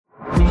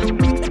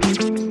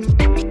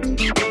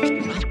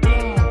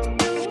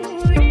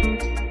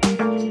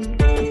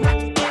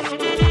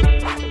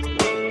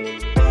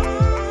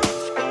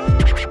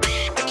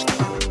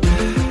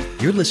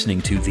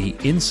listening to the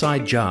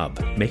Inside Job,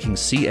 Making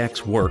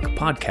CX Work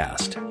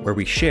podcast, where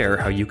we share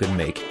how you can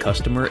make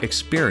customer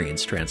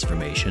experience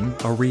transformation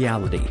a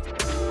reality.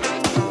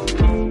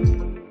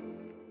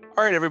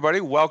 All right,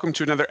 everybody, welcome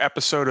to another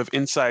episode of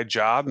Inside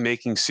Job,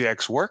 Making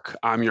CX Work.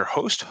 I'm your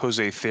host,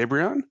 Jose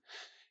Fabrion.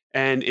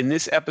 And in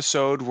this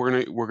episode,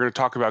 we're gonna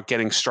talk about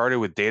getting started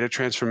with data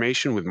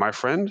transformation with my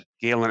friend,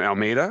 Galen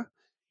Almeida.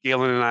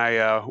 Galen and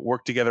I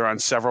work together on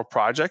several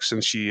projects,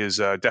 and she is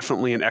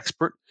definitely an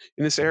expert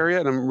in this area,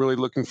 and I'm really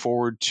looking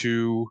forward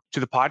to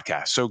the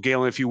podcast. So,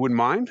 Galen, if you wouldn't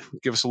mind,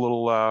 give us a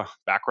little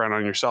background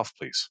on yourself,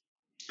 please.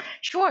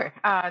 Sure.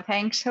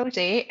 Thanks,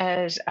 Jose.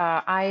 As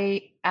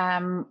I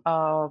am,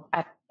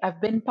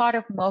 I've been part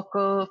of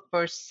Merkle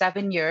for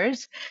 7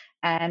 years.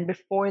 And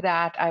before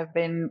that, I've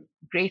been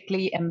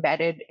greatly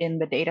embedded in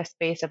the data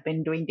space. I've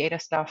been doing data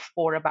stuff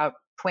for about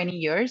 20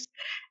 years.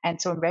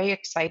 And so I'm very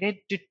excited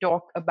to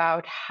talk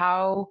about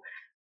how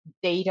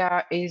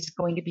data is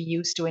going to be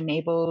used to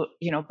enable,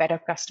 better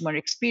customer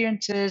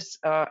experiences,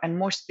 and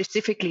more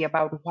specifically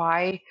about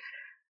why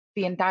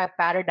the entire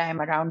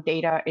paradigm around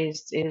data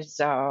is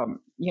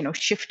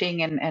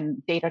shifting,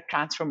 and data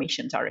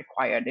transformations are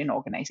required in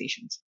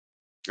organizations.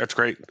 That's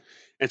great.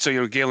 And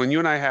so, Galen, you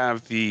and I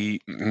have the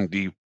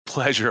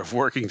pleasure of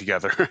working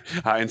together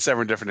in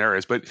several different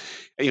areas. But,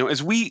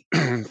 as we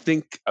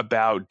think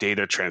about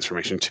data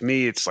transformation, to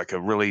me, it's like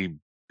a really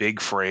big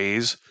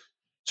phrase.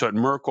 So at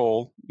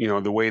Merkle,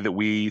 the way that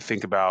we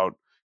think about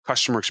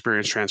customer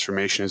experience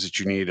transformation is that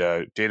you need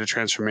a data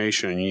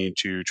transformation and you need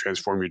to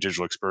transform your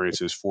digital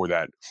experiences for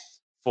that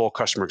full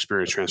customer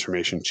experience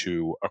transformation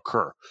to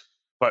occur.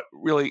 But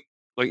really,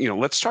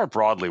 let's start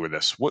broadly with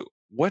this.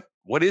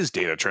 What is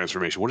data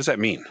transformation? What does that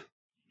mean?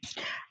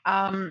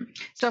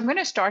 So I'm going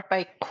to start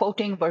by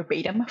quoting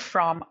verbatim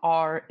from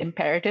our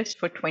imperatives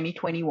for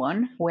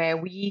 2021, where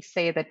we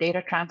say that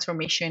data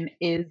transformation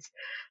is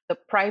the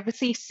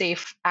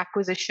privacy-safe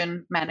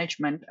acquisition,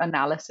 management,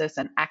 analysis,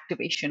 and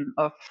activation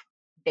of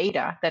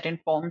data that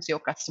informs your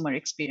customer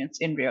experience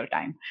in real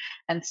time.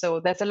 And so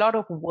there's a lot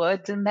of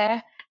words in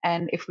there.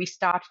 And if we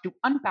start to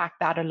unpack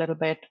that a little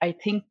bit, I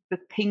think the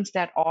things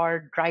that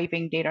are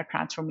driving data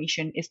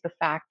transformation is the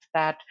fact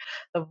that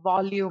the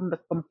volume, the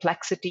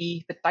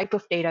complexity, the type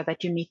of data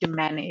that you need to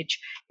manage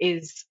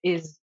is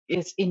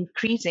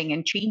increasing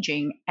and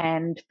changing.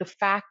 And the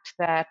fact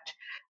that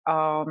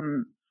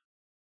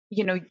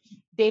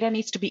data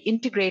needs to be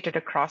integrated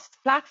across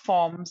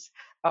platforms.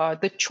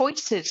 The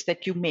choices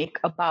that you make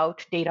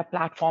about data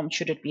platform,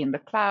 should it be in the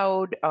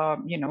cloud,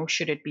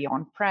 should it be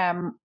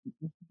on-prem,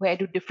 where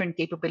do different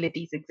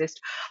capabilities exist?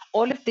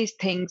 All of these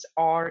things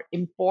are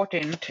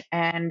important,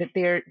 and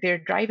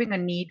they're driving a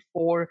need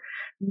for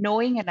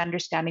knowing and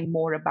understanding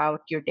more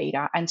about your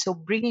data. And so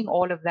bringing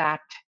all of that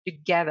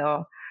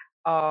together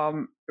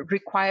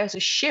requires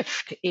a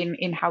shift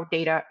in how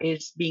data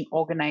is being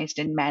organized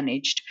and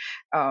managed.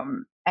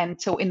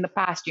 And so in the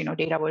past,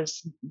 data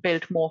was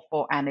built more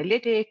for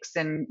analytics,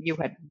 and you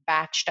had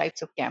batch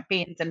types of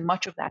campaigns, and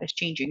much of that is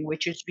changing,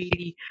 which is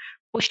really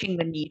pushing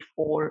the need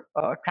for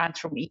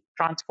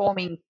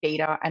transforming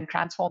data and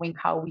transforming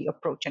how we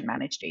approach and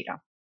manage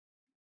data.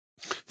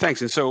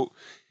 Thanks. And so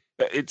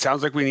it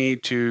sounds like we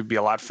need to be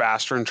a lot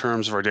faster in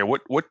terms of our data.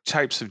 What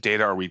types of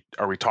data are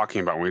we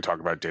talking about when we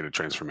talk about data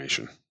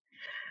transformation?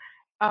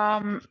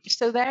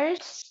 So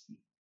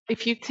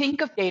if you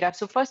think of data,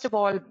 so first of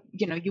all,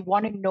 you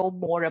want to know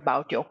more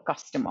about your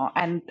customer,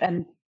 and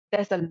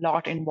there's a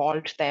lot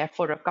involved there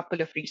for a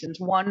couple of reasons.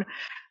 One,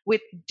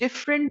 with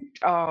different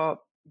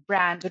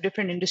brands or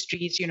different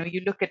industries,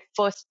 you look at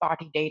first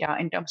party data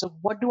in terms of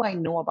what do I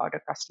know about a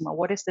customer?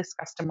 What is this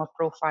customer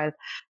profile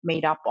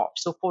made up of?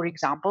 So for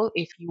example,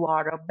 if you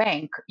are a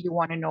bank, you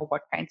want to know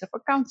what kinds of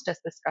accounts does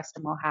this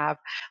customer have?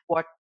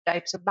 What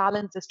types of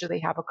balances do they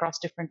have across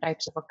different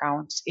types of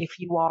accounts? If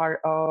you are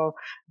a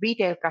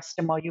retail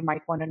customer, you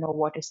might want to know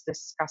what is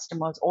this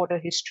customer's order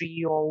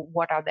history, or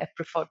what are their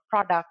preferred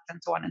products, and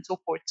so on and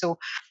so forth. So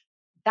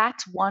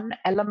that's one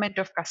element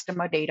of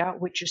customer data,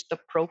 which is the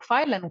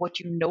profile and what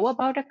you know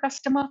about a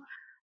customer.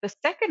 The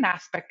second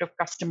aspect of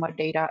customer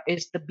data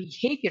is the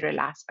behavioral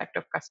aspect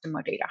of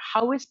customer data.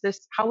 How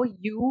are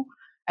you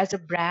as a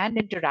brand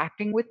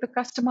interacting with the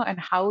customer, and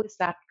how is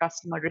that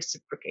customer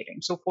reciprocating?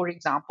 So for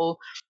example,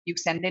 you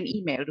send an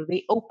email. Do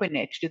they open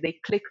it? Do they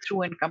click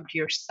through and come to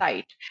your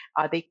site?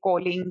 Are they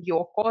calling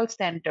your call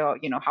center?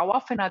 How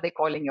often are they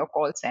calling your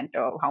call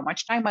center? How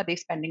much time are they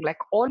spending? Like,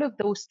 all of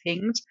those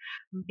things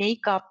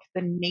make up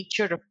the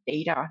nature of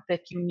data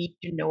that you need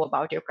to know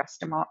about your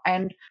customer.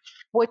 And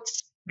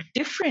what's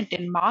different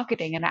in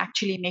marketing and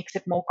actually makes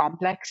it more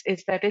complex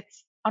is that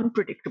it's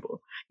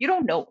unpredictable. You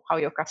don't know how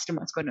your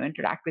customer is going to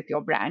interact with your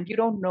brand. You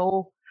don't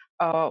know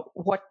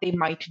what they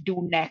might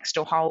do next,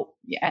 or how.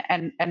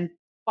 And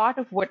part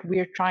of what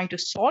we're trying to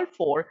solve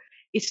for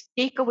is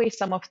take away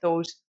some of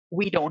those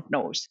we don't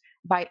knows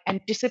by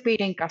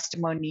anticipating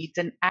customer needs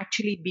and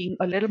actually being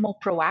a little more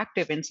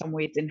proactive in some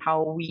ways in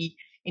how we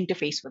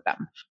interface with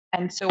them.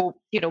 And so,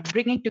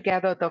 bringing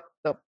together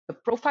the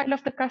profile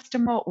of the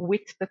customer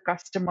with the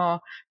customer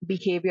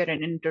behavior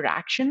and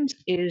interactions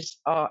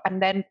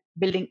and then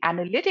building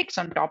analytics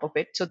on top of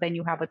it. So then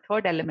you have a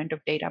third element of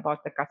data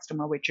about the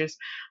customer, which is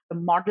the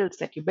models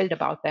that you build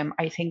about them,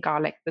 I think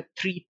are like the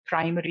three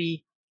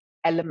primary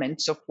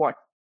elements of what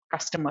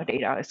customer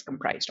data is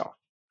comprised of.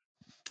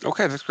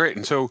 Okay, that's great.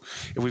 And so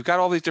if we've got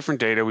all these different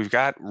data, we've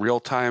got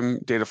real-time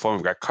data flow,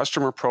 we've got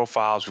customer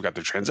profiles, we've got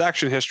the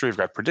transaction history, we've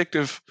got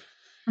predictive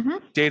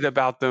data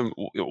about them.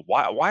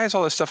 Why is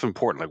all this stuff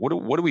important? Like,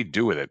 what do we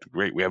do with it?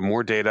 Great, we have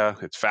more data,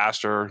 it's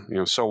faster.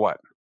 So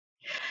what?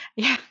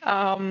 Yeah.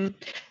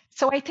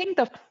 So I think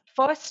the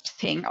first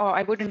thing, or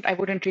I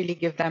wouldn't really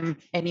give them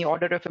any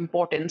order of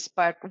importance,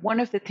 but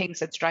one of the things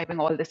that's driving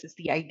all this is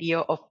the idea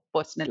of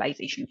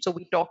personalization. So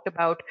we talked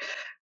about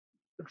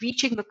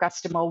reaching the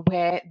customer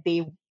where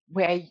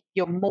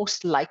you're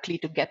most likely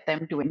to get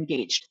them to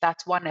engage.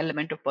 That's one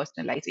element of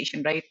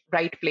personalization, right?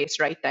 Right place,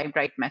 right time,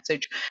 right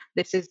message.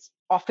 This is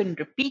often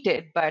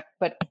repeated, but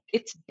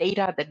it's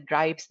data that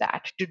drives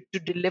that to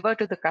deliver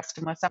to the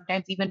customer,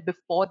 sometimes even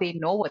before they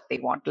know what they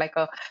want, like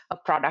a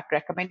product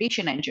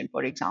recommendation engine,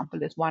 for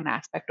example, is one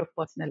aspect of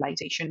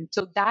personalization.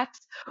 So that's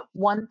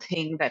one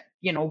thing that,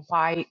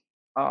 why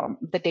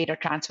the data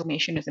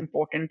transformation is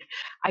important.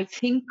 I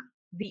think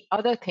the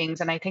other things,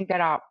 and I think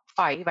there are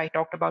five. I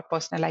talked about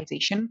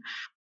personalization.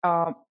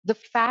 The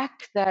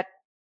fact that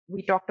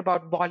we talked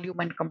about volume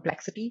and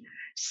complexity,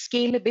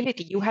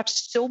 scalability. You have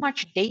so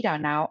much data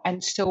now,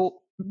 and so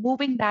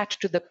moving that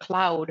to the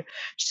cloud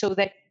so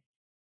that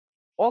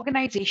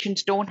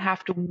organizations don't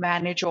have to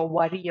manage or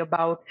worry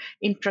about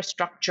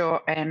infrastructure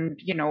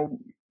and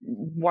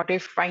what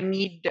if I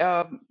need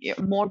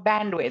more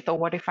bandwidth, or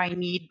what if I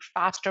need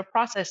faster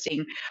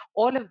processing,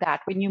 all of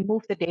that. When you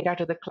move the data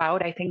to the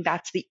cloud, I think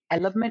that's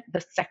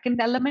the second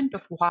element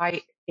of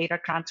why data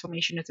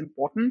transformation is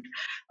important.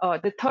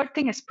 The third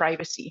thing is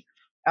privacy.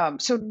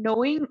 So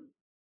knowing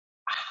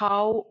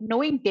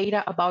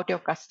data about your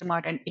customer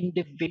at an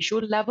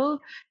individual level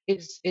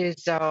is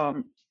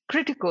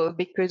critical,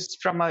 because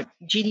from a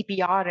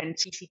GDPR and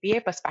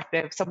CCPA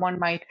perspective, someone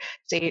might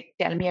say,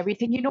 tell me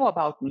everything you know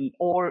about me,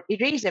 or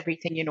erase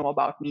everything you know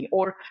about me,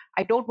 or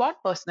I don't want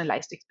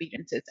personalized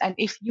experiences. And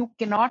if you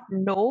cannot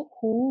know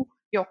who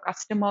your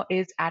customer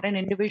is at an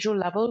individual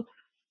level,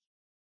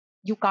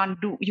 you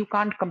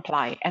can't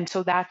comply. And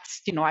so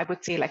that's, I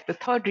would say, like the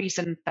third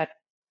reason that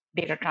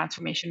data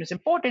transformation is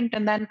important.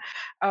 And then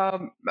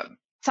um,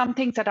 some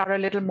things that are a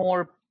little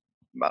more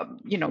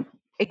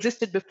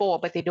existed before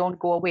but they don't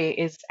go away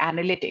is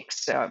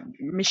analytics.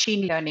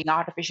 Machine learning,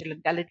 artificial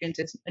intelligence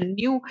is a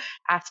new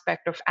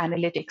aspect of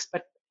analytics,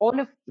 but all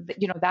of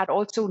that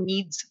also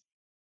needs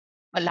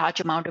a large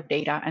amount of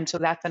data. And so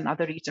that's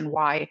another reason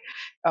why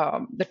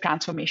the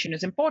transformation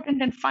is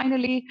important. And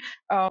finally,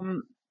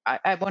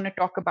 I want to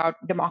talk about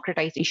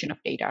democratization of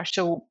data.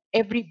 So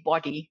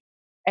everybody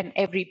and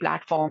every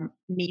platform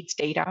needs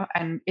data,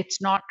 and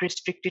it's not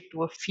restricted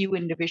to a few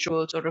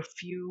individuals or a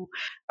few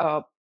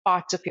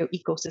parts of your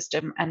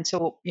ecosystem. And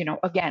so,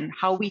 again,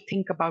 how we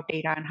think about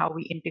data and how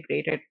we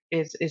integrate it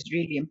is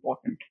really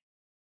important.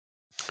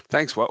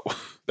 Thanks. Well,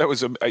 that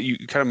was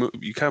you kind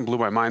of blew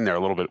my mind there a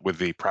little bit with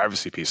the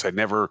privacy piece. I'd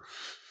never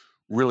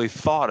really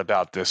thought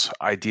about this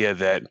idea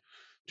that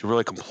to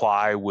really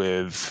comply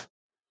with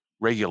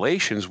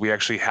regulations, we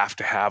actually have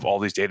to have all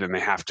these data and they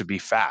have to be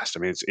fast. I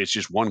mean, it's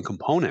just one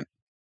component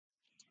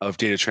of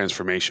data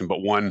transformation,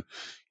 but one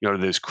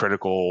that is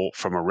critical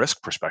from a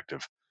risk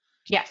perspective.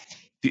 Yes.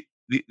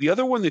 The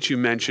other one that you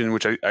mentioned,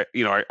 which I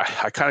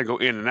kind of go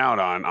in and out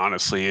on,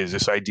 honestly, is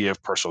this idea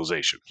of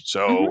personalization.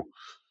 So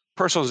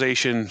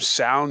personalization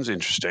sounds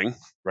interesting,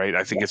 right?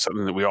 I think it's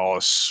something that we all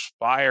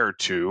aspire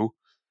to,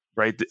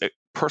 right?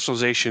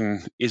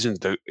 Personalization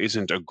isn't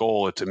a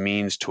goal; it's a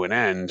means to an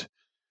end.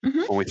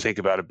 When we think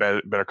about a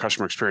better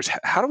customer experience,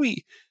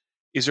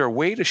 is there a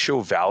way to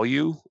show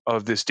value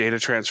of this data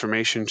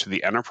transformation to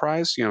the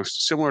enterprise?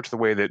 Similar to the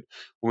way that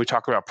when we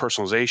talk about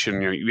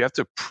personalization, you have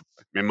to,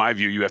 in my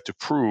view, you have to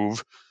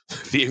prove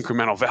the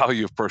incremental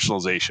value of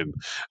personalization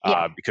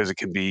because it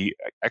can be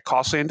a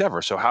costly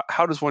endeavor. So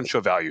how does one show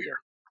value here?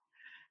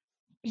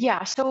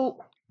 Yeah,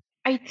 so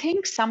I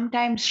think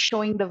sometimes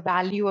showing the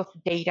value of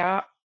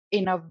data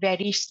in a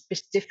very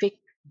specific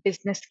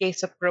business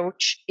case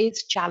approach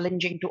is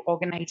challenging to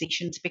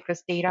organizations,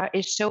 because data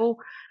is so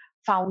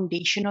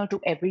foundational to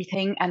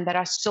everything, and there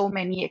are so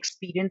many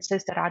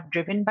experiences that are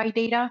driven by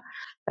data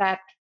that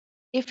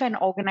if an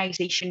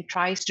organization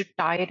tries to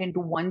tie it into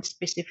one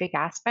specific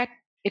aspect,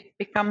 it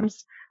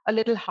becomes a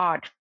little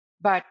hard.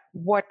 But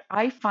what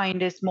I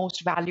find is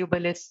most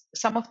valuable is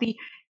some of the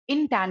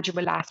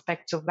intangible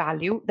aspects of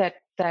value that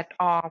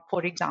are,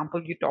 for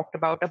example, you talked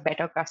about a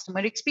better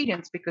customer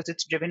experience because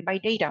it's driven by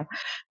data.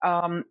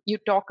 You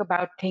talk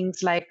about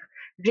things like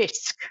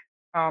risk.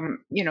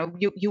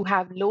 you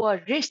have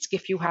lower risk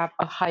if you have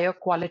a higher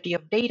quality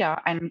of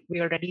data. And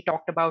we already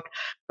talked about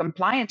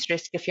compliance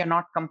risk. If you're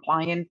not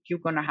compliant, you're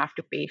going to have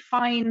to pay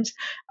fines.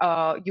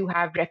 You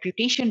have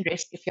reputation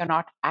risk if you're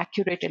not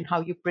accurate in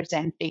how you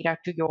present data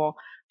to your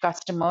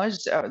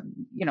customers.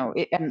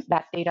 And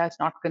that data is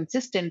not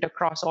consistent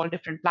across all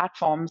different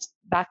platforms.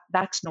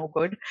 That's no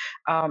good.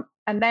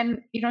 And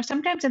then,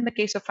 sometimes in the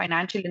case of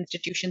financial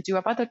institutions, you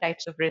have other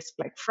types of risk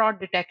like fraud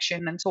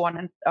detection and so on,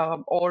 and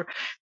or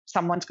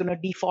someone's going to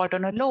default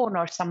on a loan,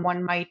 or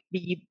someone might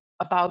be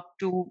about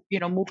to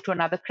move to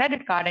another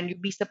credit card, and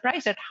you'd be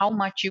surprised at how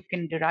much you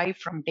can derive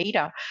from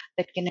data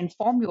that can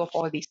inform you of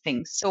all these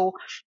things. So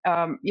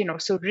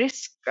so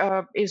risk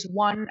is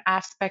one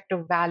aspect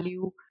of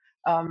value.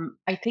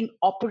 I think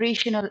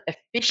operational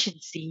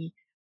efficiency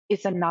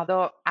is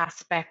another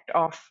aspect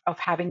of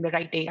having the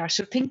right data.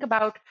 So think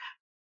about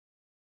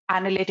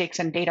analytics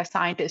and data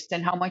scientists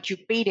and how much you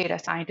pay data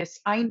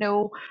scientists. I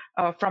know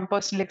from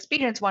personal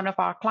experience, one of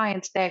our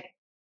clients, that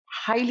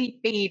highly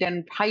paid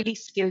and highly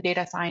skilled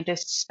data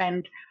scientists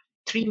spend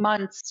 3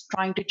 months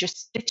trying to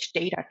just stitch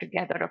data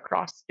together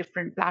across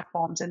different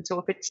platforms. And so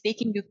if it's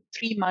taking you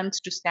 3 months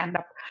to stand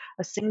up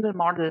a single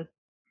model,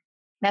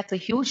 that's a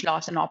huge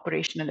loss in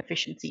operational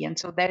efficiency. And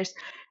so there's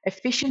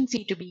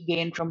efficiency to be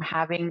gained from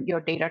having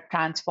your data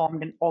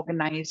transformed and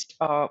organized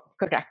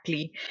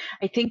correctly.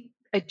 I think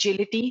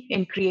agility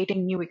in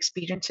creating new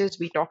experiences.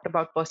 We talked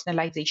about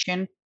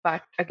personalization,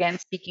 but again,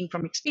 speaking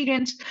from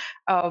experience,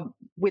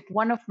 with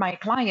one of my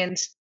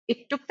clients,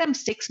 it took them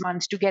 6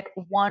 months to get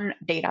one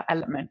data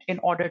element in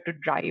order to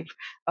drive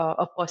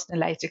a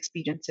personalized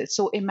experiences.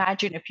 So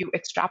imagine if you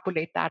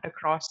extrapolate that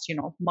across,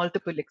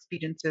 multiple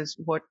experiences,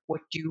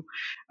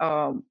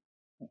 um,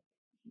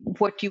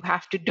 what you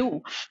have to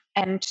do.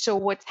 And so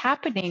what's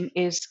happening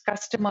is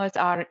customers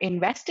are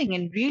investing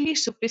in really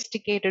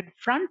sophisticated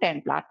front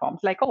end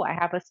platforms like, oh, I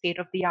have a state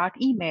of the art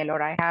email, or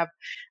I have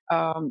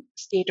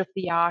state of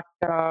the art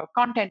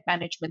content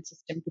management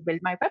system to build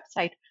my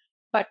website.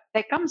 But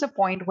there comes a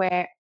point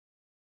where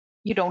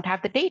you don't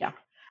have the data.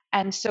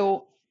 And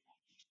so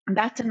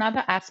that's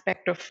another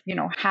aspect of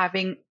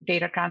having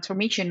data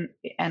transformation,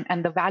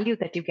 and the value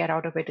that you get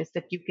out of it is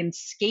that you can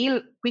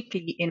scale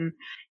quickly in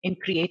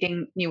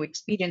creating new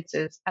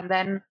experiences. And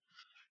then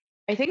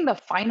I think the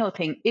final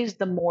thing is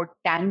the more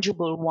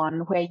tangible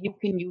one, where you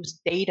can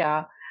use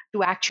data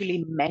to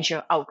actually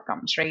measure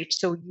outcomes, right?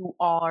 So you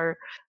are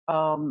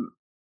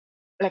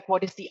like,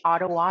 what is the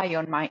ROI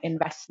on my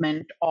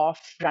investment of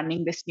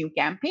running this new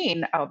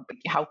campaign?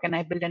 How can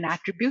I build an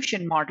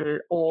attribution model?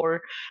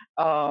 Or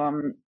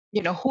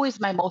who is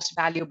my most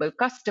valuable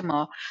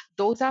customer?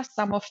 Those are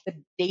some of the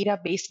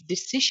database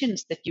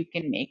decisions that you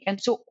can make.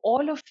 And so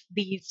all of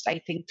these,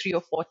 I think, 3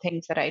 or 4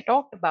 things that I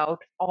talked about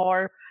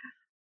are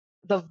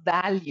the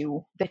value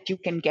that you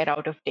can get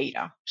out of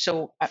data.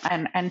 So,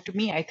 and to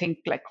me, I think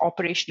like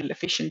operational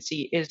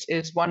efficiency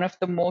is one of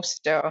the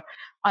most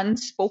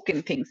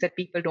unspoken things that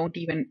people don't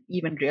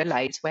even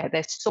realize, where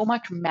there's so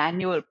much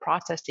manual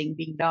processing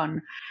being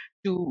done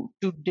to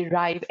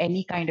derive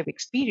any kind of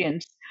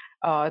experience,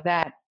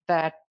 that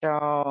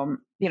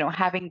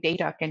having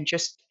data can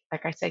just,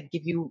 like I said,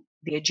 give you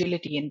the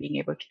agility in being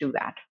able to do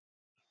that.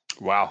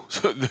 Wow.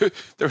 So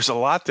there's a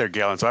lot there,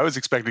 Galen. So I was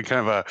expecting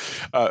kind of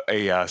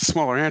a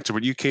smaller answer,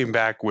 but you came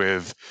back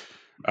with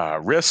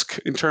risk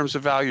in terms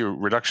of value,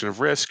 reduction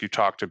of risk. You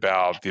talked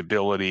about the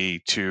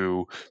ability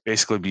to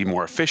basically be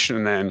more efficient,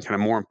 and then kind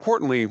of more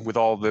importantly, with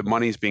all the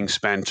monies being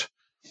spent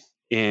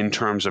in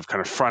terms of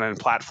kind of front end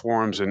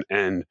platforms and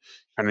kind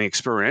of the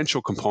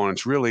experiential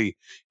components, really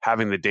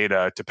having the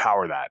data to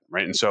power that,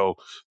 right? And so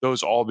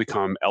those all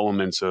become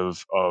elements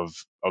of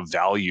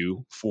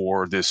value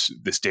for this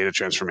data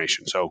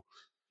transformation. So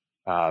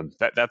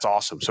that's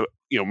awesome. So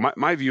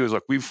my view is,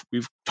 look, we've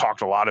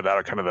talked a lot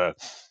about kind of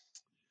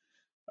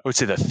I would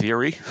say the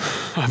theory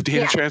of data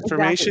Yeah, exactly.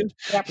 transformation.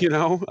 Yep.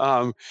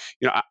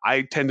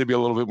 I tend to be a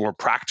little bit more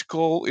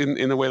practical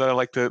in the way that I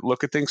like to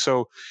look at things.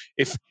 So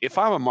if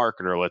I'm a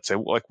marketer, let's say,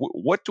 like,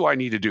 what do I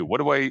need to do? What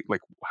do I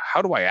like?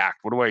 How do I act?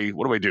 What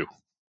do I do?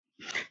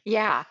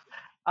 Yeah,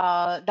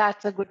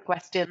 that's a good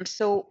question.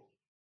 So,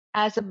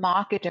 as a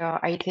marketer,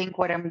 I think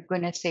what I'm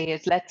going to say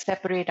is, let's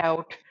separate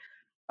out,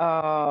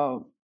 uh,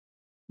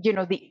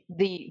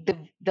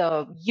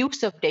 the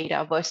use of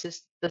data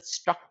versus the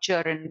structure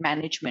and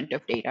management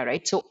of data,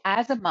 right? So,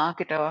 as a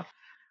marketer,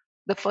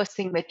 the first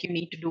thing that you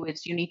need to do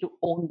is you need to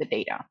own the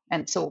data.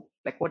 And so,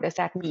 like, what does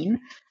that mean?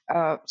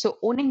 So,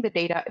 owning the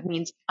data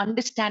means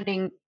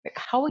understanding, like,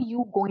 how are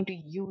you going to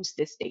use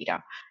this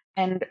data?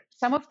 And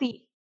some of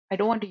the, I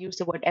don't want to use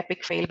the word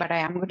epic fail, but I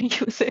am going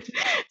to use it.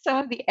 Some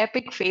of the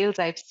epic fails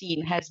I've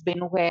seen has been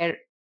where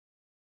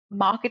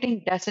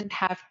marketing doesn't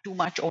have too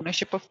much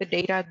ownership of the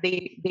data.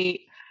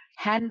 They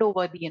hand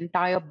over the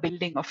entire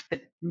building of the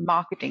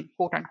marketing,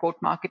 quote unquote,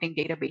 marketing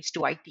database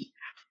to IT.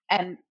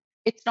 And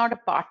it's not a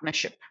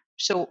partnership.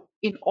 So,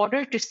 in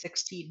order to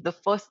succeed, the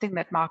first thing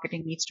that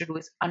marketing needs to do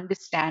is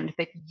understand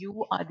that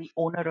you are the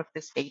owner of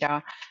this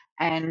data,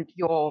 and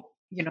your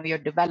your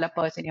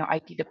developers and your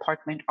IT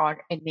department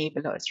are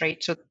enablers,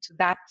 right? So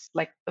that's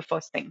like the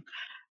first thing.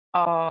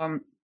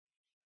 Um,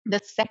 the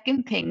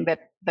second thing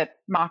that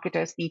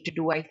marketers need to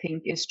do, I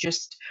think, is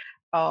just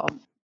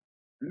um,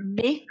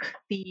 make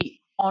the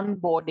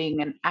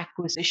onboarding and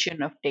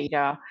acquisition of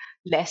data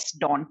less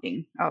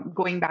daunting.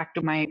 Going back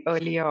to my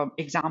earlier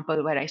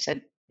example where I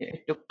said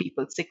it took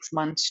people 6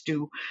 months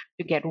to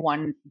get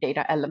one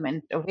data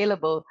element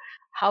available,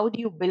 how do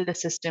you build a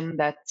system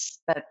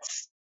that's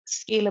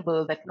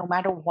scalable, that no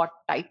matter what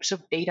types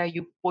of data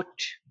you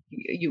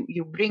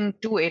bring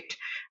to it,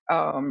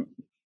 um,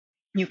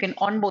 you can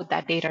onboard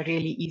that data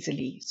really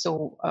easily.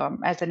 So,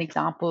 as an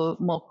example,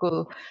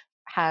 Merkle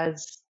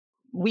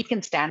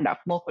can stand up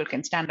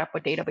a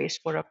database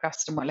for a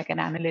customer, like an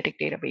analytic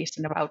database,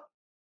 in about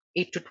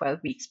 8 to 12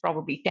 weeks,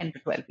 probably 10 to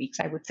 12 weeks,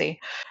 I would say,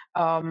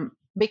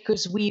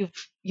 because we've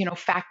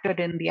factored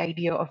in the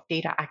idea of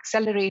data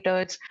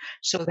accelerators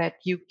so that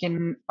you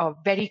can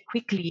very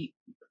quickly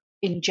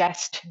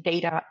ingest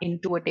data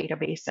into a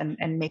database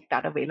and make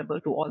that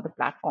available to all the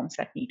platforms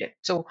that need it.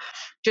 So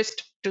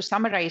just to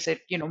summarize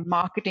it,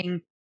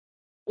 marketing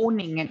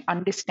owning and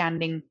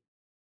understanding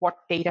what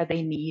data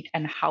they need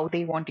and how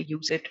they want to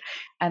use it,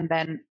 and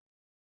then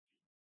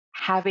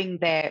having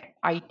their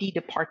IT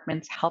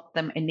departments help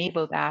them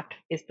enable that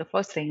is the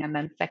first thing. And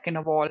then second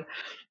of all,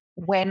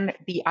 when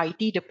the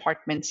IT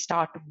departments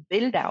start to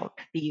build out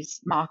these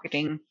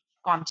marketing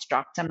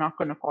constructs, I'm not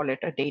going to call it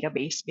a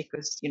database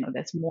because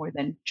there's more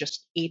than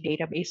just a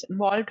database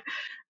involved.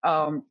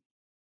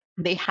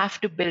 They have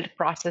to build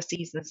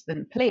processes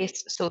in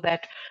place so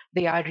that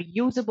they are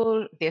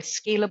reusable, they're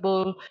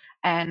scalable,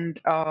 and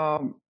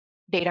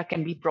data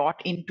can be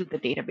brought into the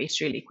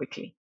database really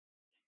quickly.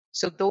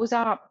 So those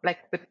are like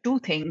the two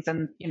things,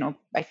 and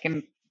I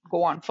can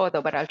go on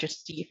further, but I'll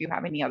just see if you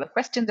have any other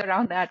questions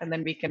around that, and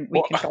then we can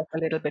talk a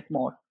little bit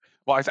more.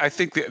 Well, I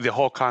think the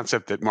whole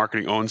concept that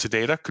marketing owns the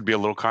data could be a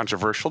little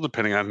controversial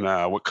depending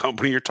on what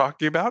company you're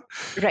talking about.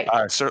 Right.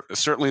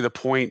 Certainly, the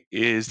point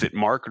is that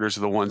marketers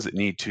are the ones that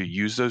need to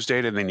use those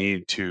data, and they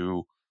need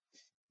to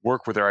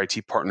work with their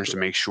IT partners to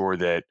make sure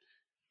that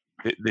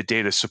the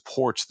data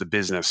supports the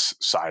business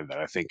side of that.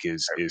 I think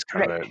is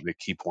kind of the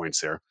key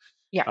points there.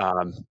 Yeah.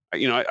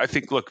 I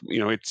think, look,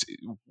 it's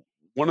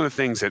one of the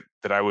things that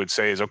I would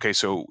say is, okay,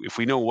 so if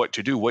we know what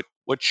to do, what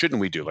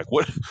shouldn't we do?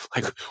 What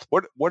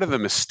are the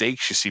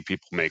mistakes you see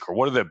people make, or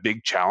what are the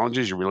big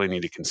challenges you really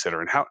need to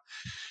consider, and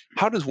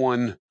how does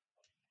one,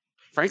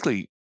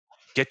 frankly,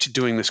 get to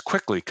doing this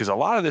quickly? Because a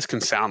lot of this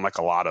can sound like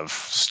a lot of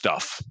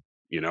stuff,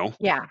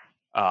 Yeah.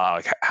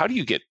 How do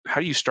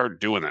you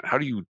start doing that? How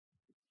do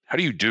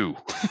you do?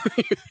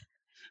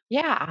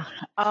 Yeah.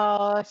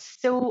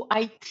 So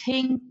I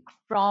think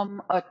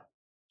from a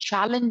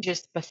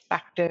challenges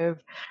perspective,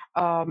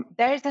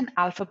 there's an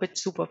alphabet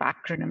soup of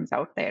acronyms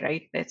out there,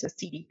 right? There's a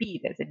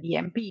CDP, there's a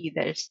DMP,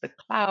 there's the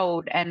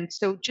cloud. And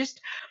so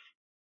just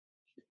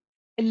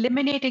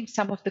eliminating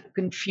some of the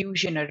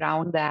confusion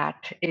around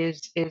that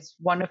is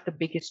one of the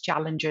biggest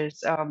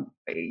challenges.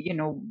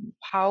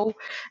 How,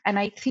 and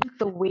I think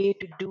the way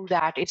to do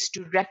that is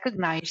to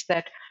recognize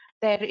that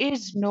there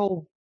is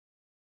no,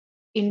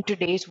 in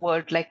today's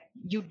world, like,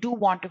 you do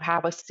want to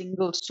have a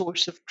single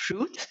source of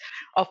truth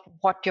of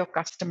what your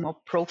customer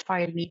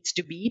profile needs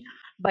to be,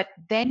 but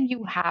then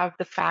you have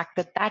the fact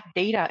that that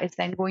data is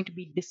then going to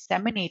be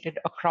disseminated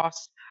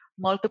across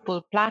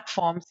multiple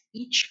platforms,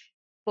 each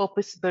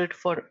purpose built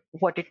for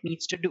what it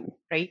needs to do,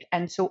 right?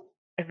 And so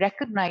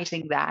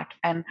recognizing that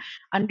and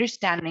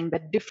understanding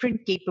that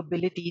different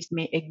capabilities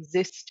may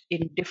exist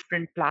in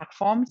different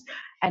platforms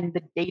and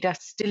the data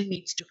still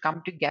needs to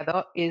come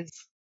together is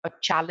a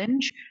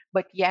challenge,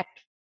 but yet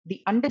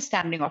the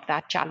understanding of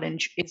that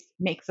challenge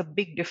makes a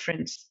big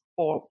difference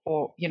for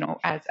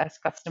as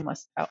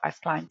customers, as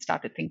clients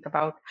start to think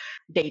about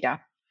data.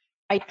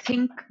 I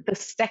think the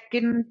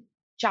second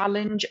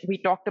challenge, we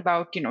talked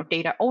about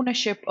data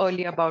ownership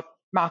earlier, about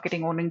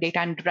marketing owning data,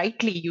 and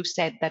rightly you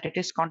said that it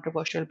is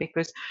controversial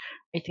because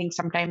I think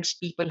sometimes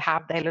people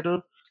have their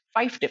little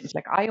fiefdoms,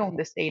 like, I own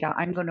this data,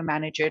 I'm going to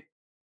manage it,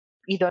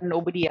 either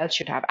nobody else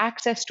should have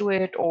access to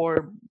it,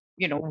 or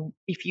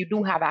if you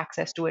do have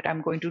access to it,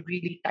 I'm going to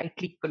really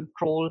tightly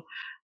control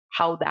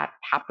how that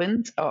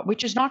happens,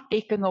 which is not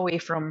taken away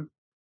from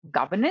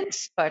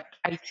governance, but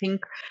I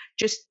think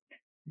just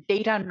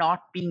data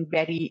not being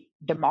very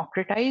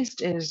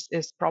democratized is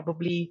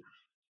probably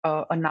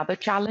another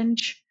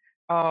challenge.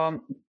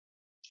 As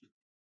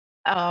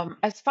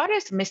far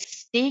as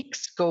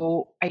mistakes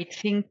go, I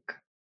think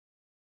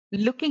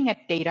looking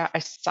at data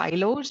as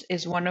silos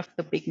is one of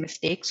the big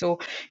mistakes. So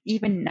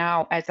even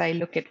now, as I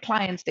look at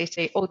clients, they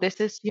say, oh, this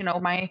is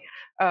my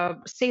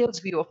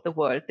sales view of the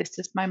world, this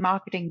is my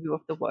marketing view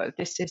of the world,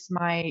 this is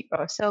my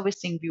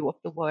servicing view of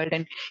the world,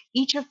 and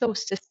each of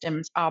those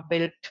systems are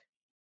built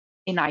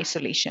in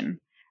isolation,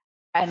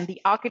 and the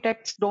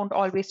architects don't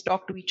always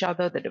talk to each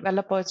other, the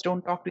developers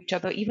don't talk to each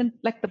other, even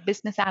like the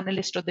business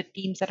analyst or the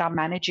teams that are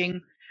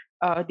managing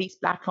these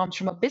platforms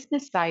from a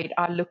business side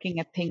are looking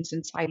at things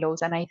in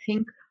silos. And I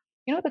think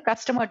the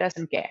customer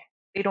doesn't care.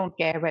 They don't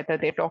care whether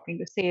they're talking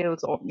to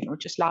sales or,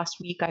 just last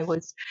week I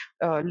was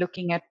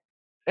looking at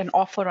an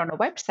offer on a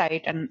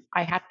website and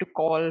I had to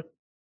call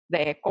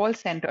their call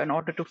center in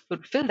order to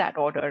fulfill that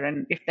order.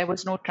 And if there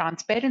was no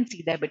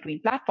transparency there between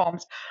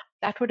platforms,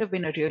 that would have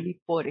been a really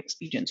poor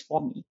experience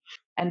for me.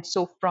 And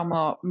so, from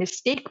a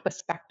mistake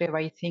perspective,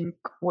 I think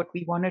what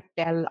we want to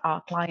tell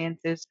our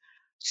clients is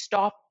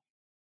stop,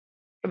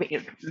 I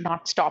mean,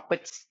 not stop,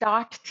 but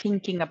start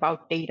thinking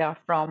about data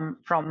from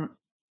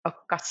a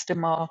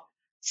customer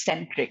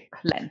centric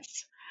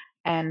lens.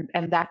 And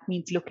that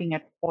means looking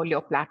at all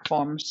your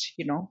platforms,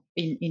 in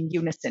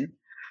unison.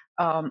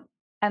 Um,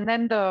 and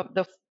then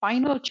the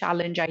final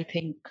challenge I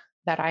think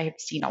that I have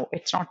seen, oh,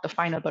 it's not the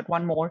final, but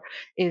one more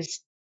is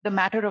the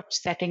matter of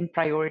setting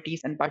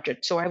priorities and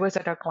budget. So I was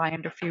at a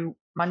client a few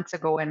months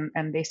ago and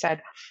they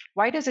said,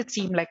 why does it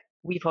seem like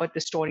we've heard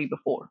this story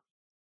before?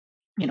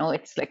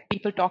 It's like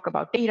people talk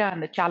about data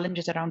and the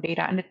challenges around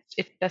data, and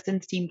it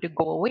doesn't seem to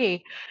go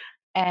away.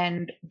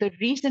 And the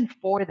reason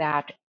for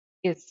that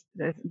is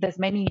there's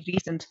many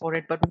reasons for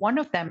it, but one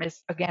of them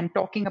is, again,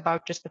 talking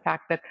about just the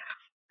fact that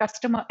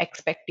customer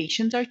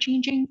expectations are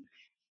changing,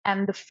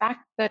 and the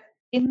fact that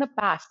in the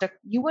past that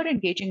you were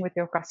engaging with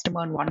your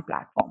customer on one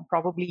platform,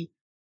 probably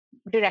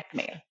direct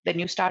mail, then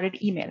you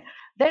started email.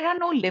 There are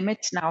no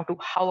limits now to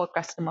how a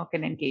customer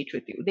can engage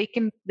with you. They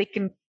can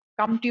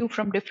come to you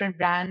from different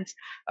brands.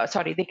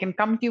 They can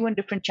come to you in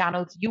different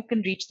channels. You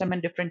can reach them in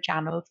different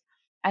channels,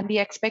 and the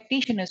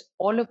expectation is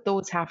all of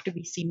those have to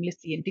be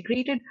seamlessly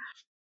integrated.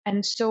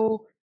 And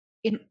so,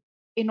 in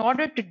in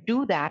order to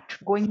do that,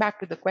 going back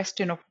to the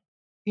question of,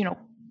 you know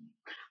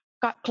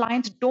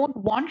clients don't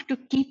want to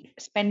keep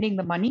spending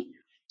the money.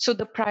 So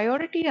the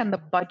priority and the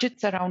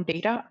budgets around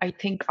data, I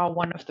think, are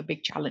one of the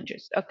big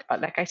challenges.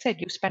 Like I said,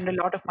 you spend a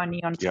lot of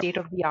money on Yep. state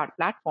of the art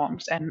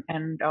platforms, and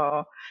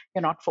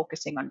you're not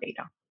focusing on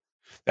data.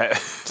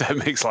 That that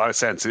makes a lot of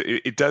sense.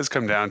 It does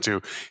come down to,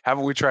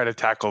 haven't we tried to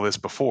tackle this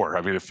before?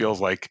 I mean, it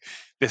feels like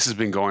this has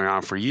been going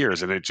on for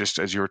years, and it just,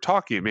 as you were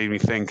talking, it made me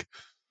think,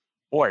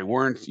 boy,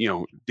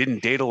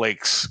 didn't data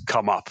lakes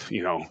come up,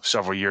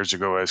 several years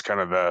ago as kind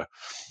of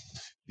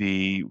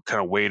the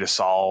kind of way to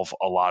solve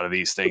a lot of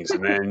these things,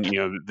 and then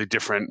the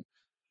different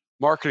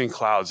marketing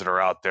clouds that are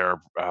out there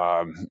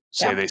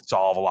say Yeah. they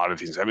solve a lot of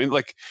things. I mean,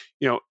 like,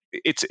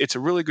 it's a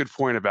really good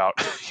point about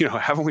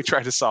haven't we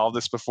tried to solve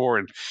this before?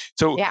 And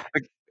so, Yeah.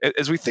 like,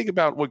 as we think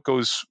about what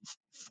goes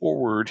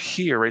forward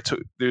here, right? So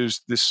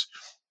there's this.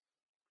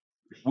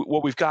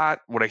 What we've got,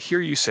 what I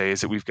hear you say is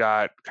that we've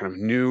got kind of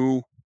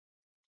new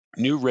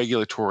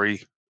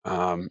regulatory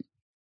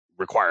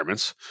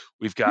requirements.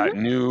 We've got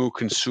Mhm. new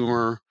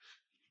consumer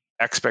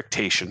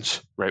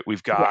expectations, right?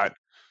 We've Yes. got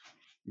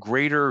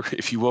greater,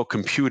 if you will,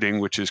 computing,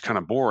 which is kind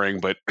of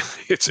boring, but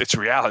it's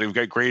reality. We've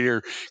got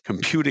greater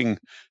computing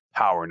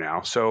power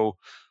now. So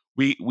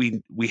we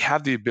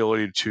have the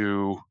ability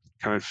to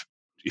kind of,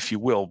 if you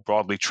will,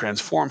 broadly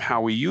transform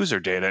how we use our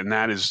data. And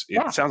that is, it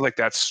Yeah. sounds like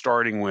that's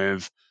starting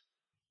with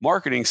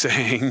marketing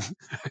saying,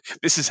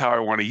 this is how I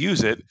want to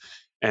use it.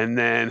 And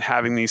then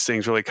having these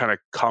things really kind of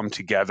come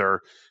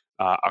together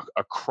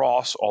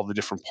across all the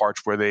different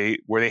parts where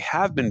they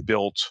have been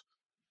built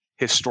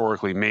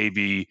historically,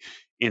 maybe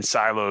in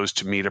silos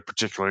to meet a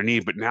particular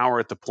need. But now we're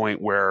at the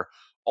point where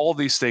all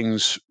these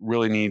things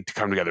really need to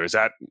come together. Is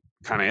that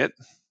kind of it?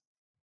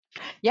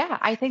 Yeah,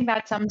 I think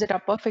that sums it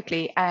up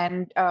perfectly.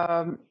 And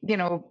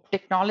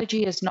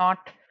technology is not.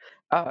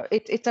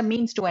 It's a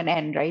means to an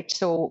end, right?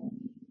 So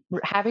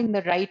having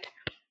the right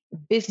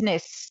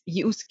business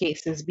use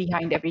cases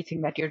behind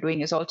everything that you're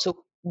doing is also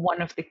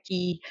one of the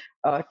key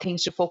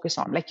things to focus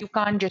on. Like, you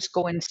can't just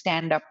go and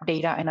stand up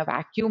data in a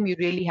vacuum. You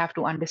really have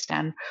to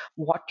understand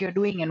what you're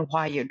doing and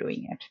why you're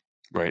doing it.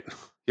 Right.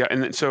 Yeah.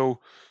 And then,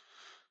 so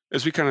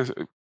as we kind of,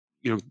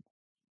 you know,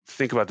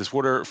 think about this,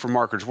 what are, for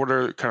marketers, what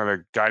are kind of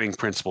the guiding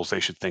principles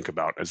they should think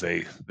about as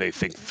they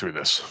think through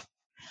this?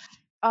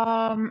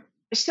 Um,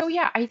 so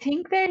yeah, I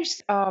think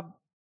there's.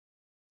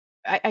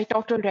 I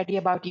talked already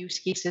about use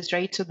cases,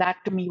 right? So that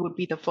to me would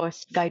be the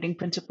first guiding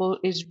principle: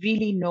 is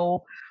really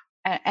know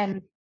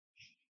and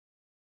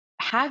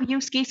have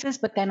use cases,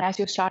 but then as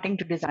you're starting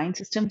to design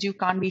systems, you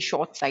can't be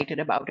short-sighted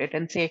about it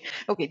and say,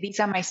 okay, these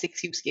are my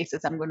 6 use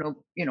cases. I'm going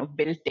to,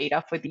 build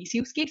data for these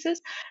use cases.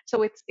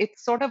 So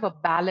it's sort of a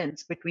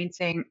balance between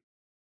saying,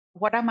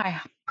 what are my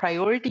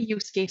priority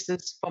use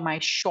cases for my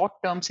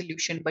short-term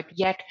solution, but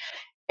yet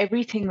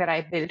everything that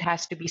I build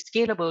has to be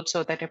scalable,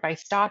 so that if I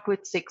start with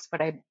 6,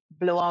 but I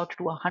blow out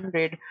to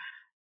 100,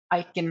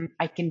 I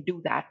can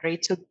do that,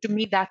 right? So to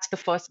me, that's the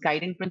first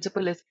guiding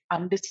principle: is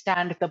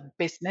understand the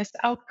business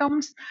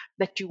outcomes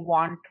that you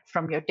want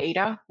from your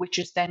data, which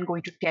is then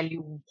going to tell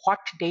you what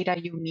data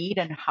you need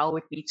and how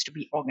it needs to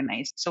be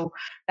organized. So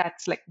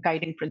that's like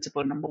guiding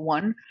principle number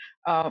one.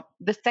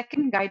 The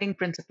second guiding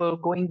principle,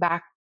 going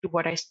back to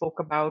what I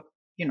spoke about,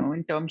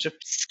 in terms of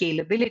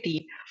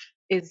scalability,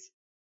 is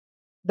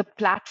the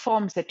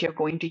platforms that you're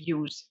going to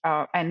use.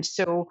 And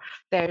so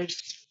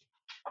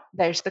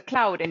there's the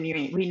cloud, and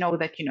we know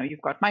that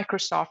you've got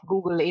Microsoft,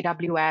 Google,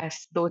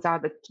 AWS. Those are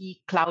the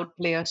key cloud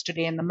players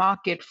today in the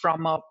market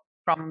from a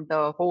from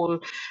the whole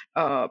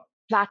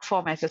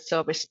platform as a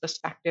service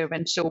perspective.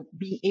 And so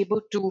being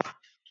able to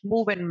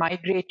move and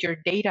migrate your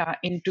data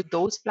into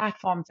those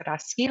platforms that are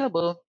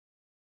scalable,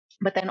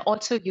 but then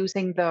also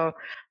using the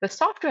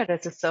software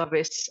as a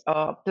service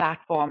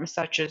platforms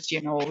such as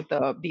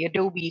the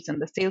Adobes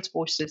and the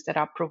Salesforces that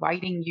are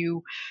providing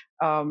you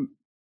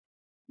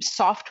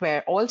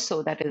software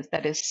also that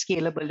is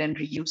scalable and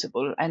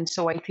reusable. And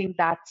so I think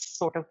that's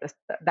sort of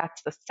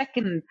that's the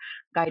second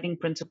guiding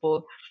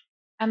principle.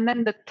 And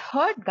then the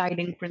third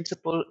guiding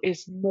principle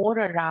is more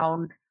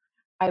around,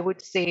 I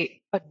would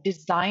say, a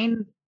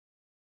design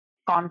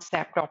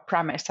concept or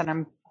premise. And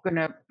I'm going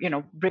to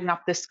bring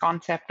up this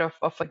concept of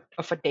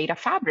a data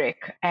fabric.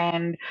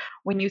 And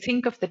when you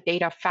think of the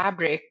data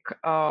fabric,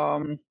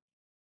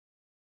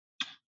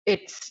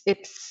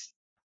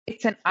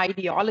 it's an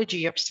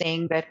ideology of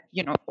saying that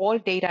all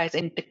data is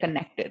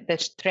interconnected.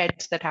 There's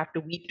threads that have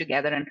to weave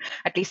together, and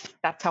at least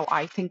that's how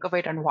I think of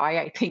it and why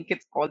I think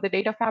it's called the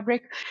data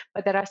fabric.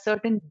 But there are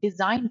certain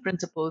design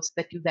principles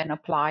that you then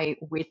apply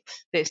with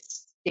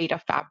this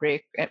data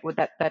fabric,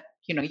 that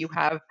you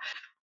have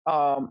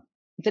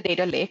the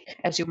data lake,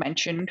 as you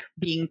mentioned,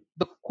 being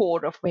the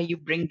core of where you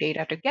bring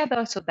data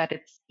together so that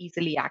it's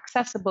easily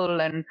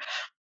accessible and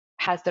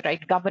has the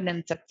right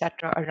governance,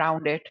 etc.,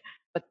 around it.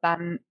 But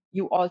then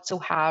you also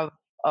have,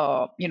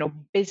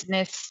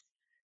 business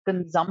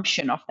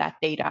consumption of that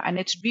data, and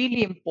it's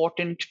really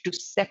important to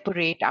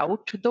separate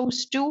out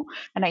those two.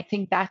 And I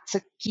think that's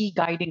a key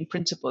guiding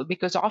principle,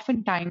 because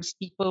oftentimes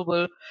people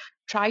will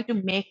try to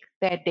make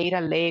their data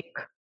lake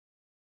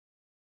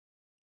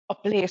a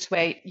place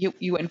where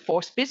you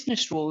enforce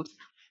business rules.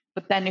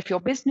 But then if your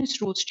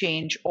business rules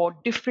change or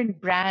different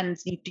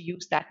brands need to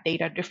use that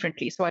data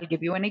differently. So I'll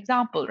give you an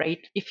example, right?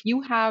 If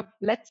you have,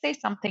 let's say,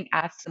 something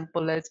as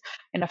simple as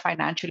in a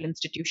financial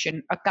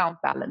institution, account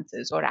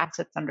balances or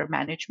assets under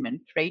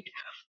management, right?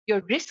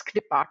 Your risk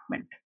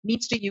department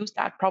needs to use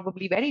that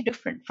probably very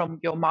different from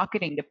your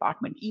marketing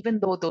department, even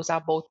though those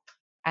are both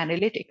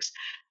analytics.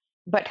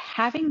 But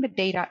having the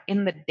data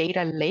in the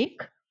data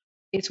lake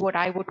is what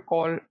I would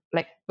call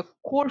like the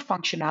core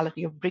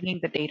functionality of bringing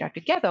the data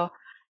together.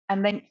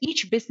 And then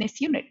each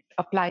business unit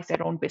applies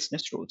their own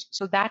business rules.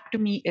 So that to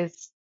me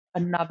is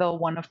another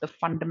one of the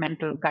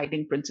fundamental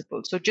guiding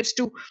principles. So just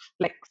to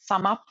like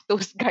sum up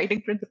those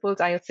guiding principles,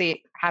 I'll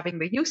say having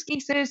the use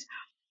cases,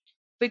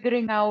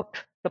 figuring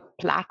out the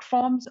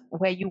platforms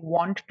where you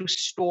want to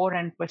store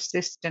and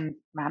persist and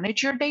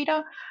manage your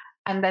data.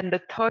 And then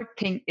the third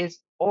thing is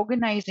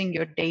organizing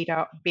your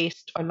data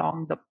based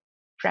along the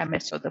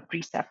premise or the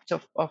precepts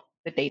of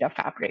the data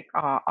fabric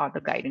are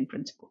the guiding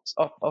principles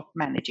of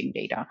managing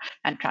data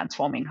and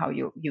transforming how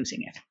you're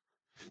using it.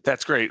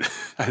 That's great.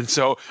 And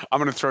so I'm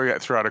going to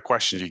throw out a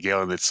question to you,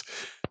 Galen,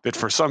 that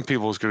for some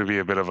people is going to be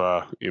a bit of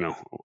a,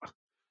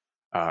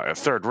 a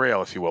third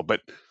rail, if you will.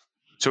 But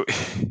so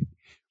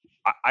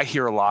I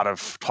hear a lot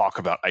of talk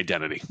about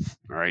identity,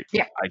 all right?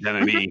 Yeah.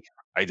 Identity.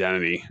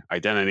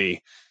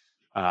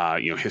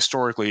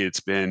 Historically,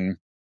 it's been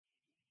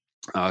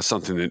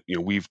something that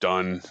we've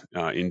done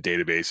in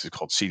databases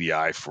called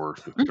CDI for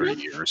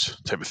 30 years,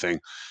 type of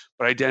thing.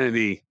 But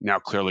identity now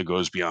clearly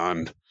goes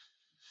beyond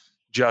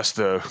just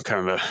the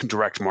kind of the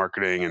direct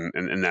marketing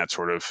and that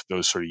sort of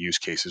those sort of use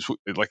cases.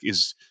 Like,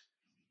 is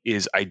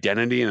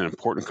identity an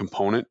important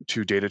component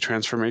to data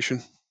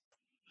transformation?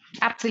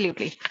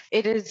 Absolutely.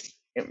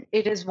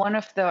 It is one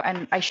of the,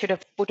 and I should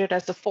have put it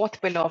as the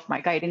fourth pillar of my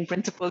guiding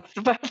principles,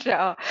 but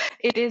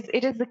it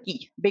is the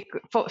key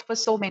for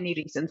so many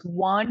reasons.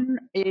 One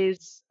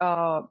is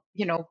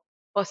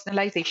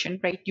personalization,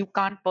 right? You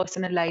can't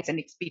personalize an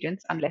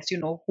experience unless you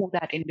know who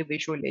that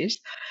individual is.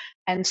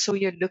 And so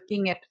you're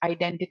looking at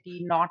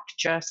identity, not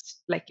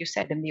just like you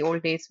said, in the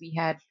old days, we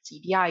had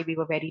CDI, we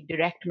were very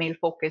direct mail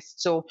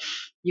focused. So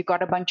you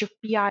got a bunch of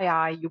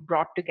PII, you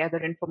brought together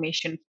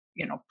information,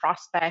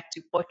 prospects,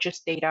 you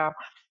purchased data,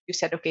 you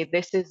said, okay,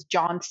 this is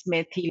John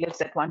Smith, he lives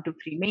at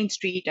 123 Main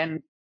Street,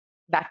 and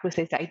that was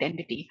his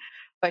identity.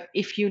 But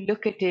if you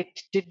look at it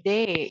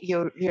today,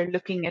 you're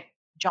looking at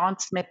John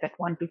Smith at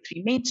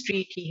 123 Main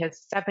Street. He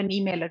has 7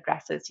 email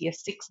addresses, he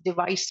has 6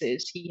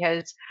 devices, he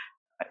has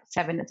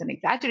 7 is an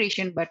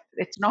exaggeration, but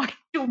it's not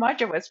too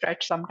much of a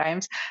stretch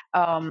sometimes.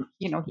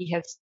 He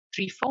has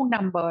 3 phone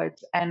numbers,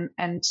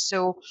 and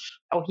so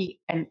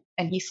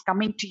he's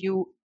coming to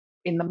you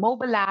in the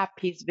mobile app,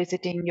 he's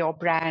visiting your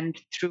brand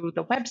through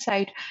the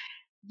website.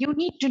 You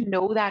need to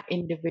know that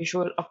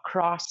individual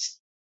across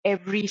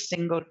every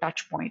single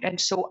touch point. And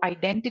so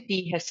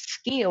identity has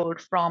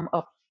scaled from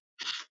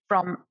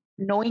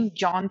knowing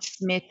John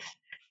Smith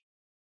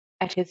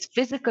at his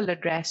physical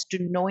address to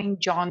knowing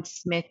John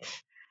Smith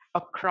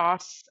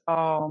across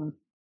all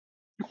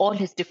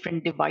his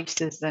different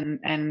devices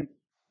and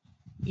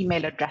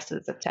email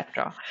addresses,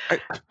 etc.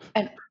 I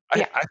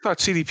thought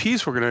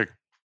CDPs were going to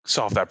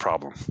solve that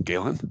problem,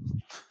 Galen.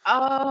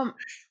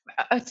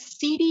 a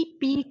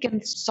CDP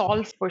can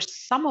solve for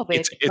some of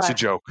it, It's a but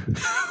joke.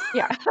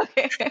 yeah,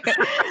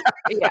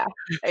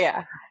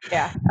 yeah,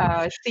 yeah.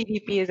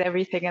 CDP is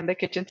everything in the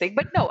kitchen sink.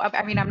 But no,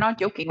 I mean, I'm not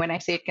joking when I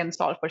say it can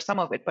solve for some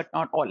of it, but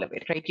not all of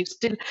it, right? You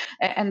still,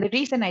 and the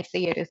reason I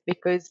say it is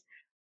because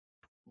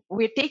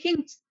we're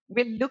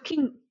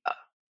looking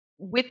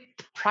with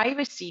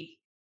privacy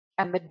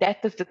and the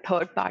death of the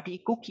third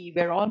party cookie,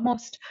 we're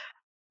almost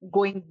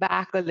going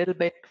back a little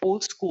bit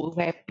old school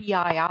where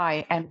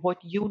PII and what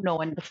you know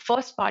and the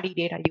first party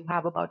data you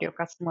have about your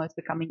customer is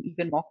becoming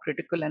even more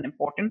critical and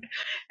important.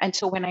 And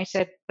so when I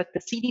said that the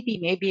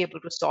CDP may be able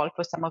to solve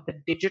for some of the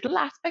digital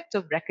aspects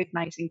of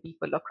recognizing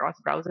people across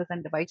browsers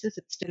and devices,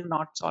 it's still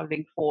not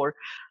solving for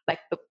like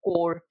the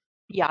core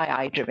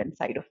PII driven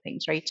side of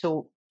things, right?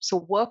 So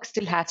work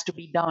still has to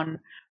be done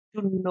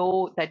to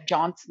know that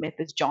John Smith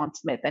is John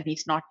Smith and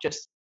he's not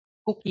just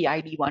cookie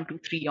ID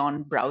 123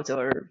 on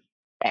browser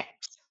X.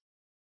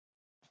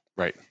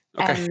 Right.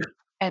 Okay.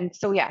 And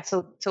so yeah,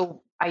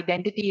 so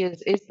identity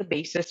is the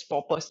basis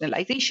for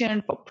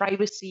personalization, for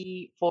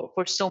privacy, for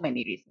so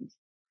many reasons.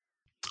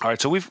 All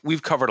right. So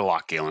we've covered a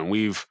lot, Galen.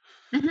 We've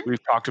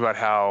talked about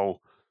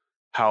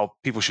how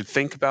people should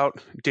think about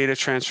data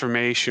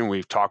transformation.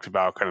 We've talked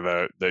about kind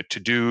of the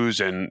to-dos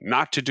and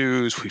not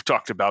to-dos. We've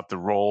talked about the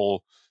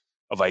role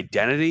of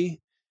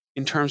identity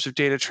in terms of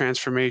data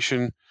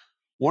transformation.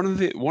 One of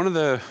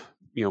the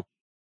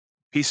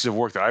pieces of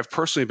work that I've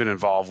personally been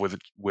involved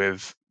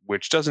with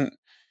which doesn't,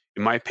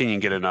 in my opinion,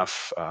 get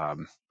enough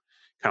kind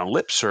of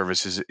lip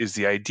service is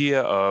the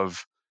idea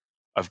of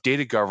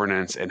data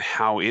governance and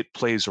how it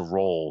plays a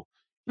role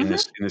in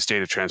this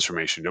data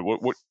transformation.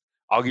 What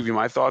I'll give you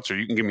my thoughts, or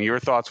you can give me your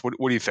thoughts. What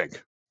do you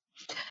think?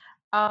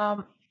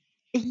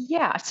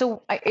 Yeah,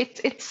 so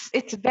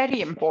it's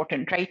very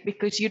important, right?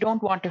 Because you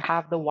don't want to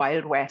have the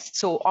Wild West.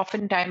 So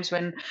oftentimes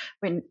when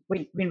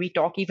we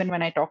talk, even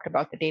when I talked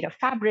about the data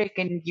fabric,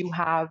 and you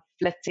have,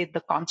 let's say,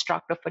 the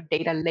construct of a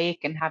data lake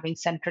and having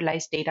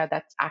centralized data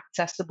that's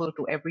accessible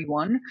to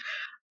everyone,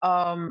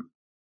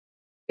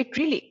 it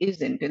really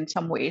isn't in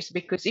some ways,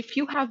 because if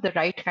you have the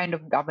right kind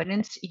of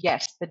governance,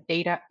 yes, the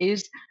data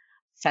is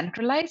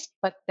centralized,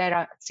 but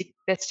there's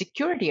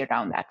security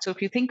around that. So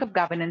if you think of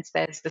governance,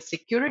 there's the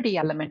security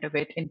element of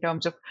it in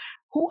terms of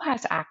who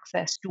has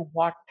access to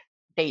what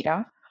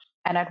data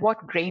and at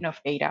what grain of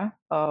data,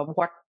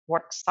 what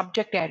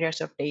subject areas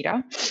of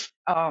data.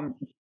 Um,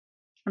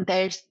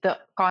 there's the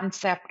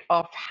concept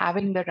of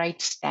having the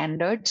right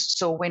standards.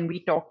 So when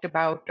we talked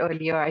about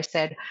earlier, I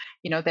said,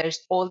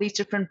 there's all these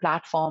different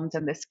platforms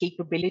and there's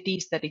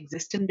capabilities that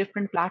exist in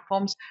different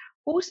platforms.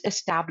 Who's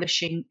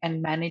establishing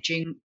and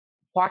managing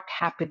what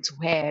happens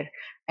where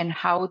and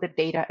how the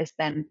data is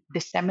then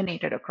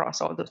disseminated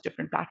across all those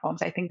different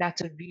platforms? I think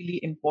that's a really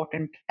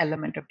important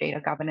element of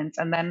data governance.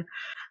 And then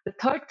the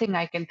third thing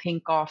I can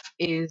think of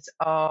is,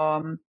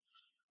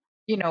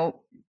 you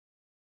know,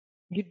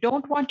 you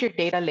don't want your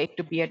data lake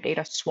to be a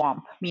data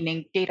swamp,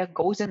 meaning data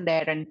goes in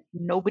there and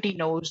nobody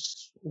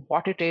knows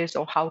what it is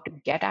or how to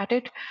get at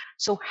it.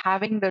 So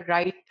having the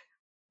right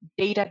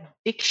data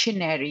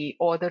dictionary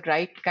or the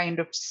right kind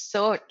of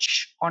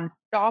search on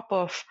top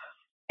of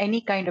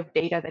any kind of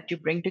data that you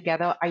bring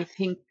together, I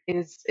think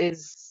is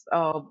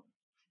the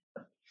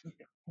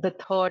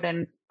third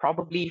and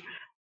probably,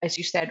 as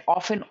you said,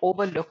 often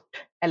overlooked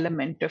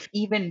element of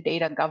even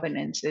data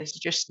governance is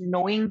just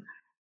knowing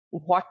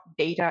what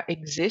data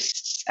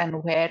exists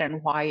and where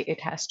and why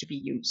it has to be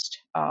used.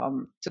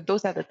 So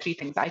those are the three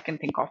things I can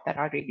think of that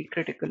are really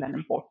critical and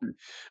important.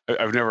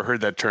 I've never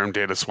heard that term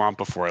data swamp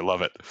before. I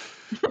love it.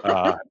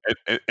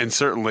 And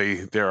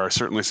certainly there are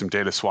certainly some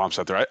data swamps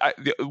out there.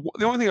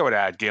 The only thing I would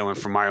add, Galen,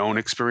 from my own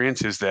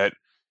experience is that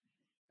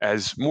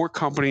as more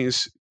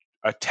companies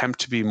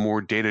attempt to be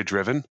more data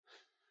driven,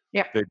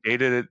 the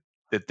data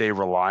that they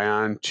rely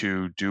on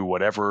to do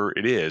whatever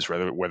it is,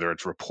 whether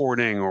it's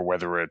reporting or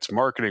whether it's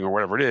marketing or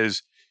whatever it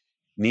is,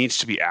 needs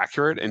to be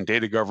accurate. And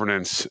data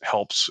governance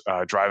helps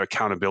drive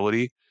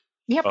accountability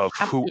of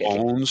who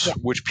owns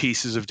which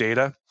pieces of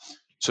data,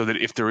 so that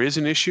if there is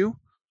an issue,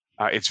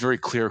 it's very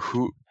clear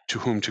to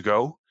whom to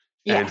go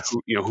and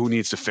who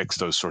needs to fix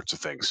those sorts of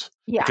things.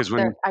 Yeah, because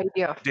when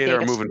data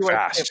are moving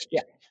fast,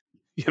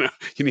 you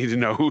need to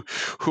know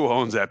who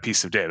owns that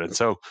piece of data. And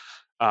so,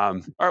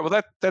 all right,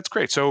 well that's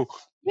great. So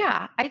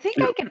yeah, I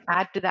think I can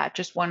add to that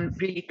just one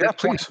really quick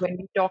point. When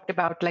we talked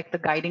about like the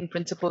guiding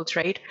principles,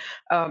 right?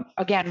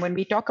 Again, when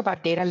we talk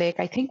about data lake,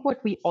 I think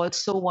what we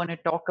also want to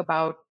talk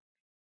about,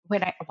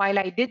 while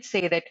I did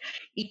say that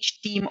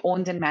each team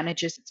owns and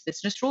manages its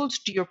business rules,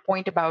 to your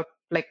point about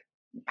like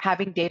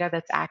having data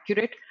that's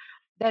accurate,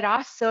 there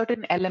are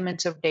certain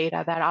elements of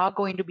data that are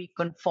going to be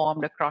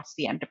conformed across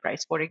the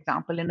enterprise. For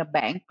example, in a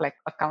bank, like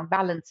account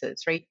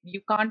balances, right?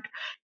 You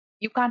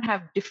can't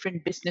have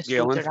different business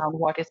rules around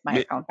what is my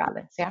account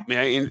balance. Yeah.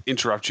 May I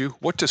interrupt you?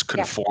 What does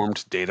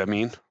conformed data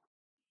mean?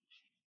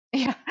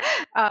 Yeah,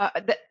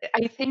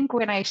 I think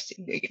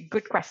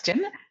good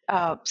question.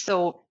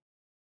 So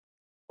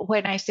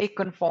when I say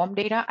conform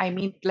data, I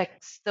mean like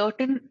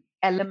certain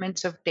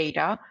elements of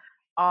data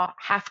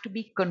have to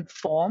be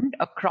conformed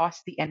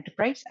across the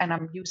enterprise. And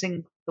I'm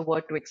using the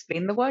word to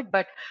explain the word,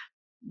 but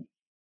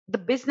the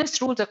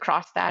business rules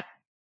across that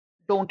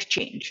don't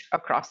change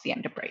across the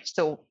enterprise.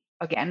 So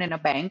again, in a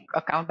bank,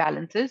 account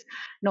balances,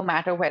 no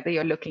matter whether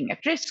you're looking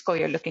at risk or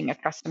you're looking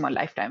at customer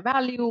lifetime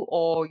value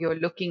or you're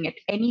looking at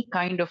any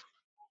kind of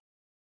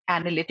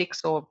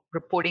analytics or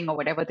reporting or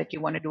whatever that you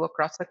want to do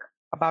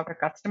about a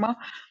customer,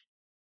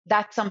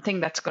 that's something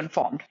that's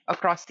conformed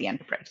across the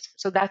enterprise.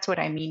 So that's what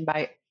I mean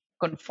by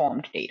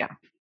conformed data.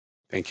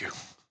 Thank you.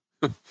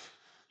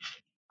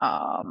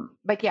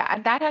 But yeah,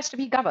 and that has to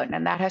be governed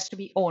and that has to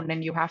be owned,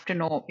 and you have to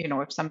know,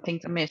 if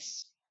something's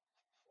amiss,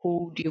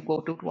 who do you go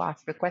to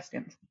ask the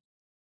questions?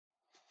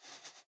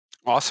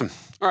 Awesome.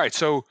 All right.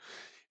 So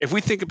if we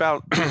think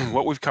about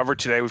what we've covered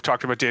today, we've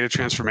talked about data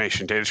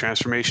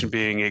transformation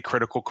being a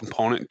critical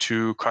component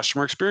to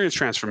customer experience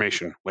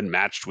transformation when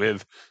matched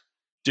with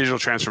digital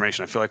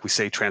transformation. I feel like we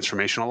say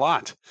transformation a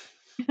lot.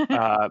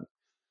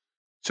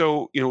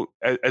 So,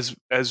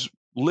 as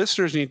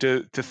listeners need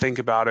to think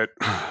about it,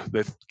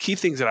 the key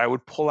things that I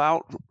would pull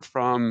out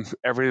from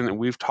everything that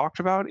we've talked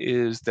about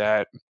is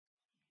that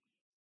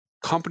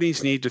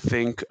companies need to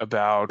think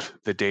about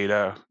the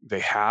data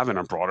they have in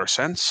a broader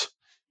sense.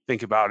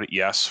 Think about it,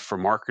 yes, for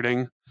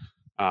marketing,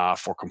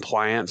 for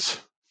compliance,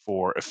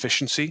 for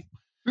efficiency.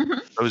 Mm-hmm.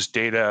 Those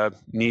data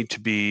need to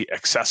be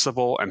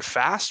accessible and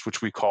fast,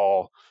 which we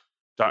call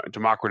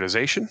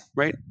democratization,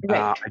 right?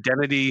 Right.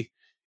 Identity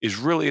is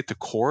really at the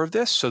core of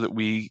this, so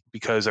that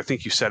because I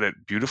think you said it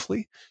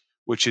beautifully,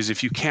 which is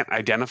if you can't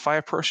identify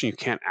a person, you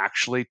can't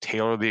actually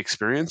tailor the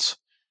experience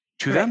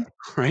to them,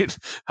 right?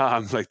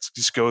 Like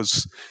this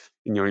goes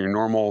in your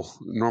normal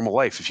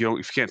life. If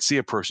you can't see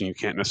a person, you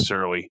can't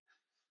necessarily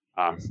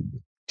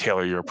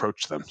tailor your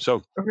approach to them.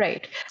 So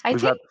right. I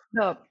think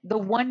the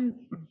one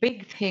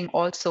big thing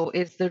also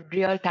is the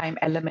real time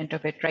element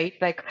of it, right?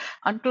 Like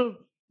until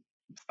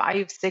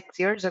 5-6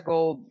 years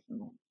ago,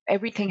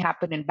 everything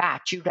happened in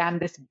batch. You ran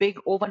this big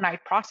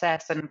overnight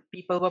process and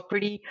people were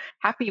pretty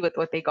happy with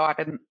what they got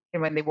and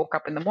when they woke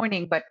up in the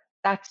morning, but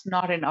that's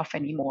not enough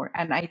anymore.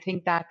 And I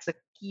think that's a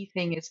key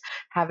thing, is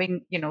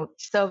having,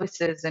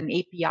 services and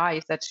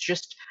APIs that's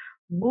just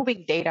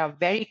moving data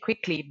very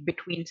quickly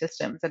between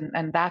systems.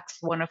 And that's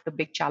one of the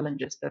big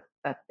challenges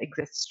that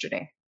exists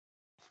today.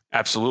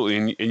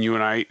 Absolutely, and you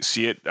and I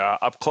see it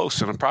up close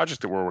in a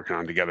project that we're working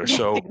on together. Yes,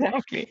 So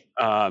exactly.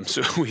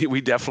 So we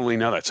definitely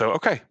know that. So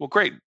okay, well,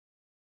 great.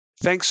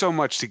 Thanks so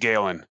much to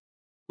Galen.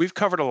 We've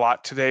covered a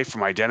lot today,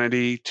 from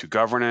identity to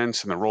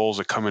governance and the roles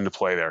that come into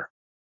play there.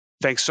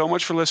 Thanks so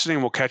much for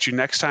listening. We'll catch you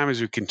next time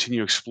as we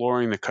continue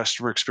exploring the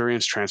customer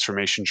experience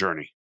transformation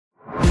journey.